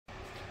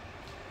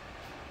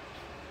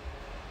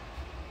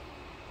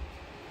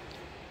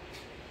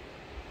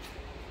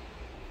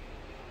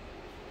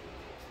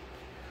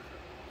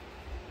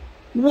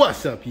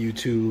What's up,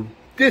 YouTube?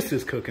 This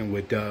is Cooking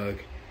with Doug,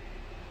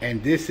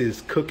 and this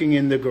is Cooking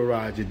in the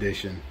Garage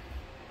edition.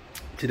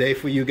 Today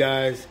for you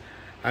guys,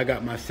 I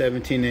got my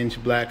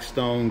 17-inch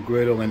Blackstone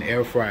griddle and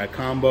air fryer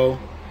combo.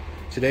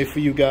 Today for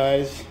you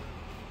guys,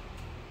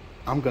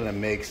 I'm gonna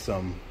make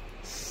some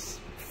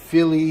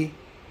Philly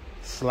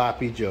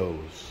sloppy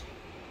joes.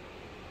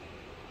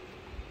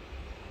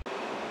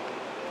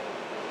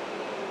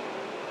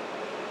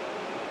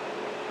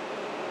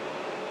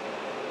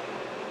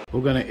 We're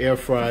gonna air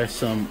fry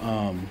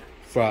some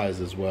fries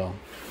as well.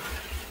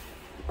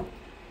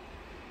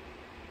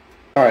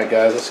 All right,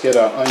 guys, let's get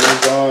our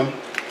onions on.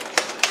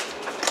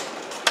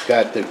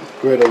 Got the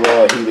griddle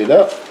all heated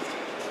up.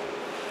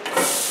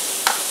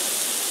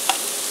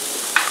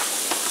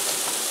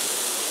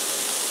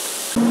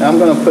 Now I'm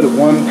gonna put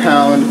 1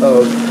 pound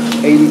of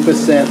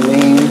 80%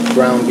 lean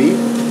ground beef.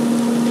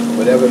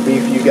 Whatever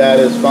beef you got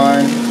is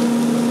fine.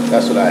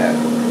 That's what I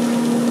have.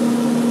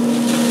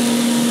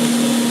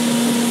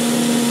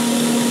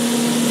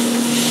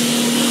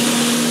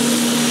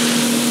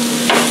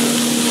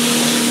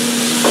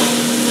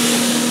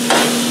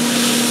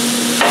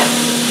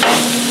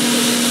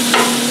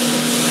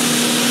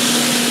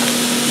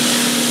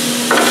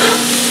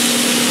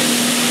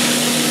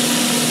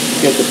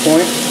 Get the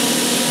point.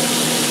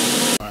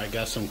 All right,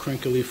 got some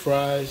crinkly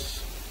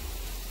fries.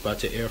 About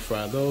to air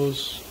fry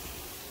those.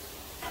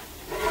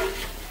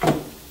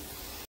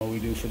 What we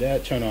do for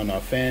that, turn on our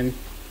fan.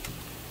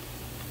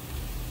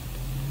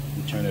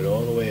 And turn it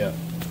all the way up.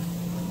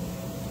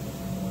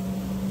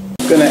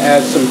 I'm gonna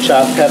add some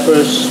chopped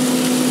peppers.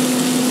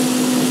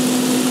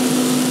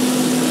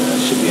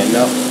 That should be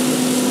enough.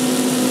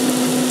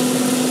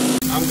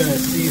 I'm gonna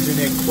season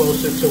it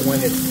closer to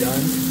when it's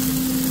done,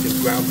 the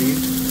ground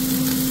beef.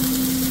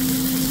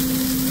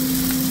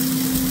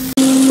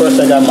 First,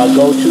 I got my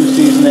go-to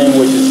seasoning,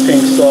 which is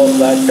pink salt,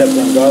 black pepper,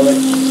 and garlic.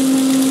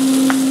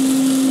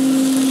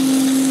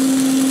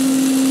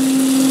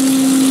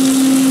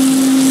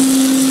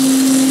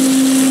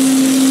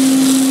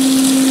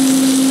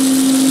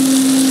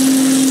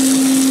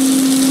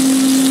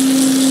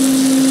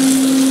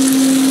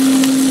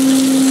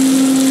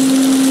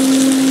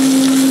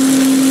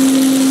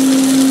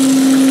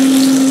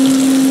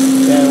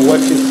 Then,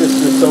 what's your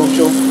sister's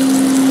social?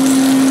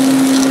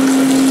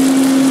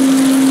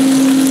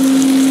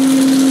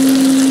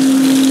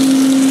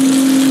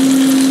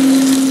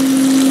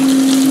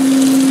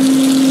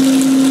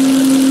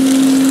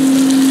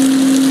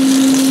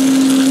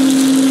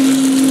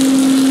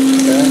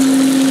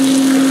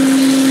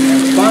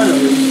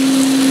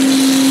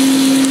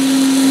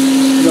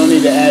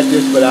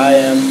 This, but I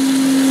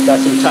got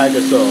some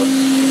tiger sauce.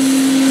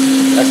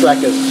 That's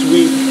like a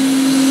sweet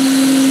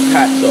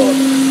hot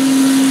sauce.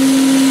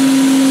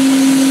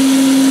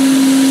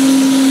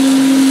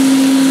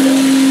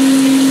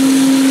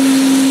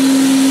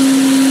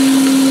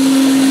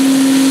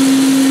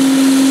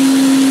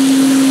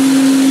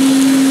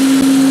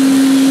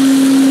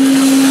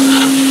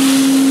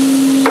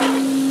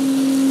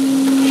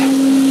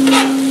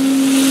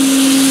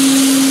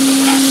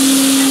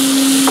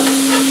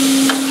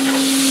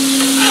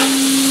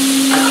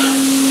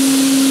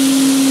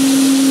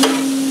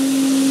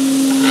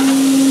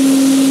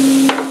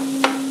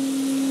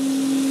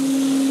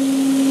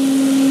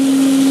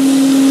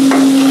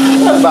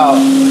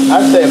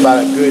 I'd say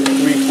about a good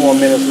 3-4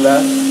 minutes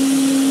left.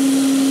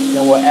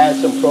 Then we'll add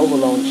some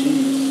provolone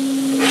cheese.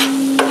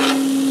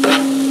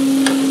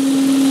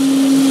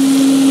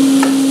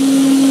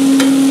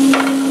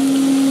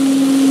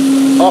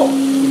 Oh,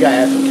 we gotta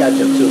add some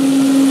ketchup too.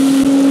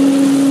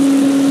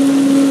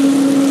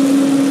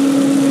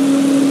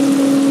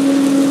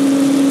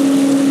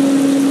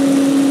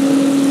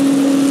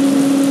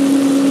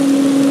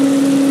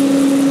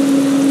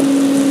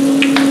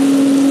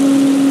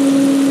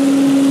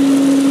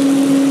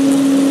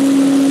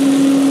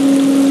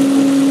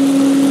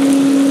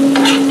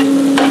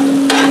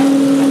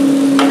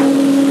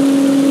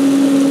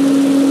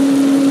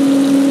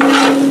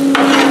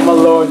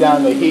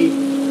 Down the heat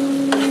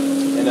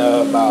in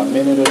about a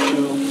minute or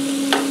two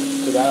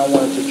because I don't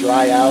want it to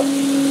dry out.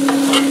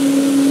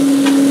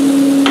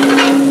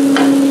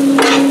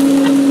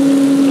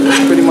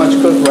 It's pretty much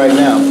cooked right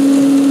now.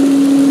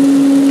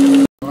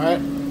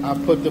 Alright,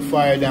 I put the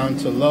fire down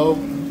to low.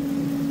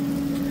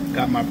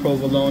 Got my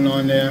provolone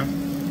on there.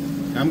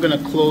 I'm going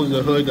to close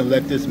the hood and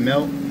let this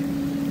melt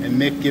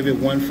and give it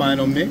one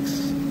final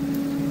mix.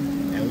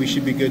 And we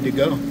should be good to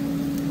go.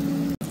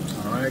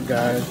 Alright,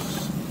 guys.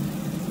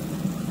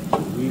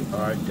 We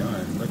are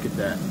done. Look at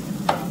that.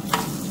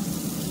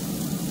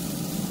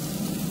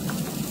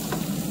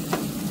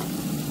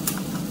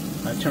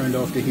 I turned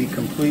off the heat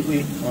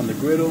completely on the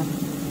griddle,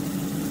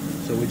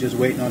 so we're just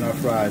waiting on our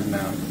fries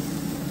now.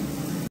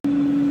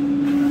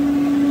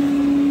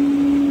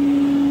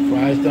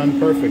 Fries done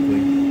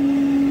perfectly.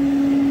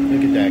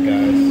 Look at that,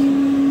 guys.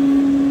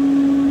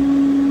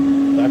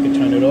 So I can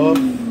turn it off,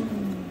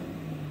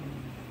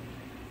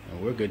 and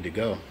we're good to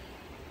go.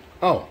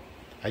 Oh,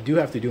 I do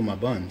have to do my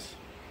buns.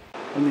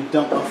 Let me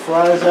dump my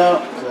fries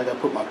out because I gotta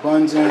put my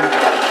buns in.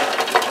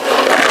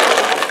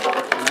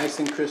 nice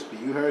and crispy.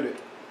 You heard it.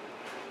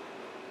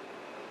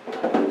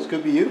 This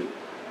could be you.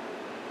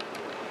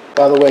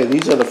 By the way,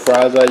 these are the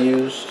fries I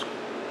used.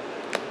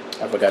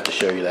 I forgot to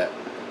show you that,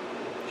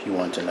 if you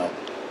want to know.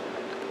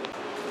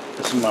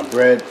 This is my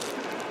bread.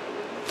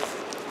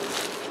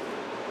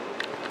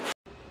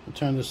 I'll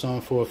turn this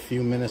on for a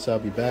few minutes. I'll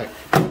be back.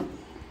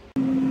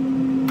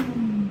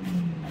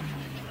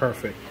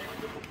 Perfect.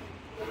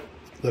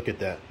 Look at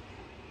that.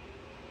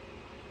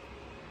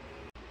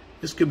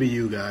 This could be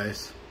you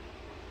guys.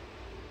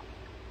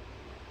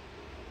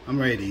 I'm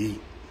ready to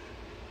eat.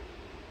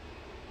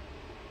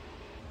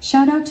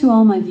 Shout out to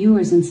all my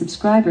viewers and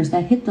subscribers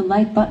that hit the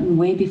like button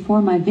way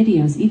before my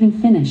videos even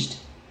finished.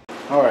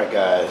 Alright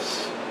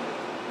guys,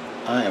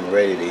 I am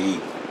ready to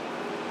eat.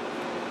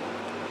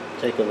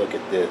 Take a look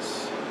at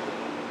this.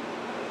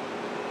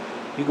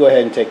 You go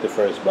ahead and take the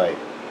first bite.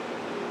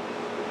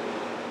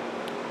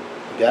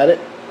 You got it?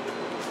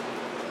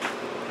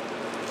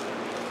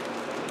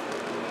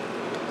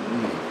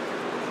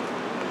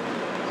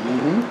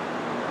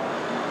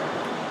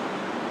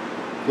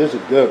 This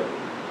is good.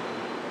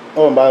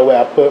 Oh, and by the way,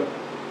 I put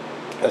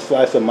a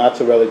slice of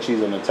mozzarella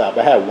cheese on the top.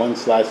 I had one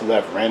slice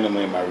left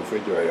randomly in my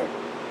refrigerator.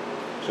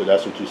 So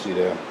that's what you see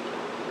there.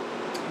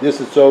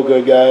 This is so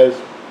good, guys.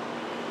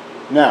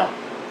 Now,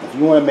 if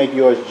you want to make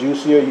yours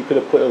juicier, you could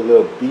have put a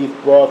little beef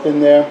broth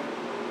in there.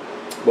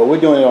 But we're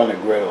doing it on the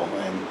griddle,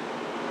 and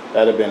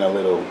that would have been a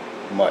little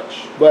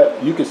much.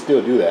 But you could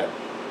still do that.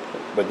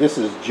 But this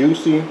is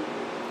juicy,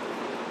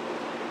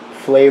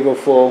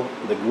 flavorful.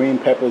 The green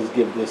peppers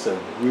give this a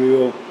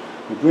real...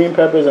 The green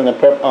peppers and the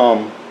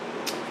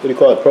what do you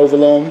call it,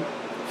 provolone?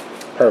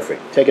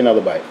 Perfect. Take another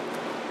bite.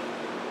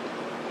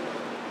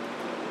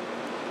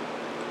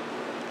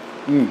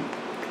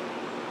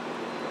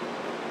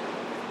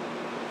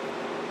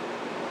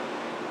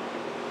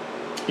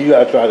 You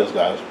gotta try this,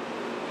 guys.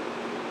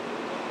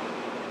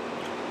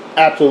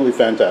 Absolutely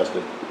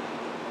fantastic.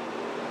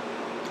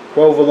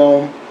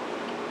 Provolone,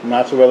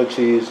 mozzarella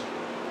cheese,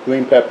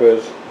 green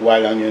peppers,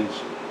 white onions,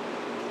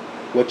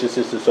 what's your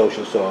sister's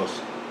social sauce?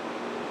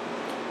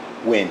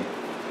 Win.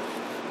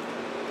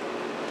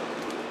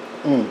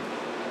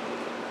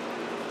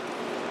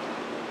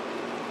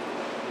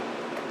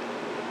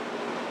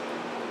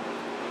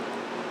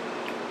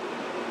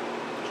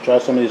 Let's try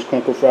some of these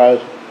crinkle fries.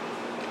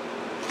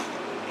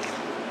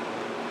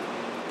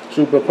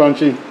 Super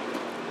crunchy.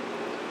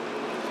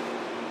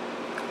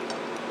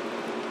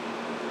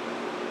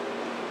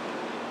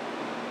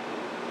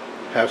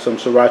 Have some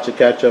sriracha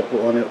ketchup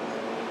on it.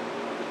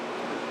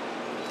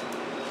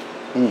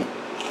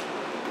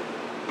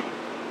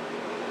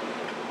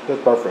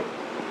 That's perfect.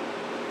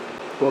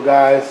 Well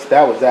guys,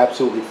 that was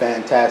absolutely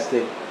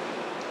fantastic.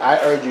 I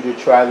urge you to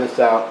try this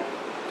out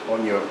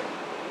on your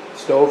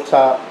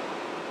stovetop,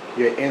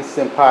 your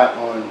Instant Pot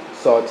on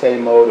saute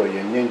mode, or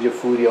your Ninja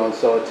Foodie on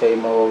saute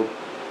mode.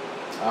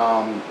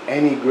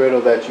 Any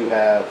griddle that you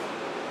have,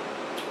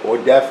 or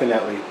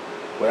definitely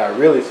what I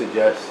really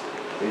suggest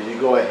is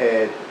you go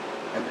ahead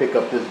and pick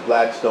up this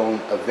Blackstone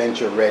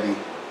Adventure Ready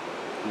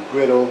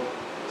griddle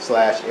 /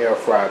 air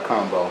fryer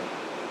combo.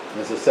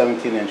 It's a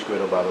 17-inch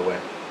griddle, by the way.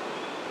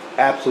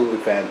 Absolutely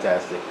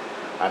fantastic.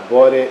 I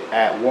bought it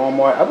at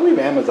Walmart. I believe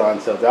Amazon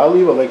sells it. I'll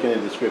leave a link in the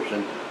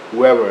description,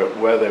 whether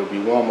it be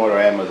Walmart or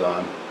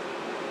Amazon.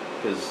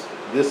 Because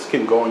this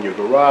can go in your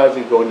garage,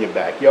 it can go in your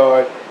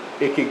backyard.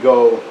 It could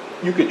go,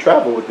 you could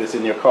travel with this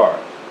in your car.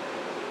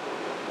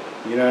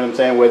 You know what I'm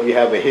saying? Whether you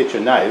have a hitch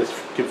or not, this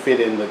could fit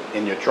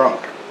in your trunk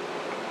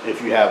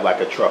if you have like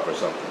a truck or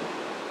something.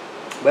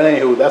 But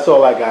anywho, that's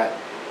all I got.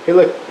 Hit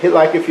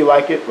like if you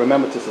like it.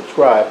 Remember to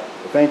subscribe.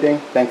 If anything,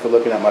 thanks for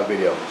looking at my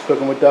video. It's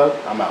Cooking with Doug.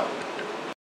 I'm out.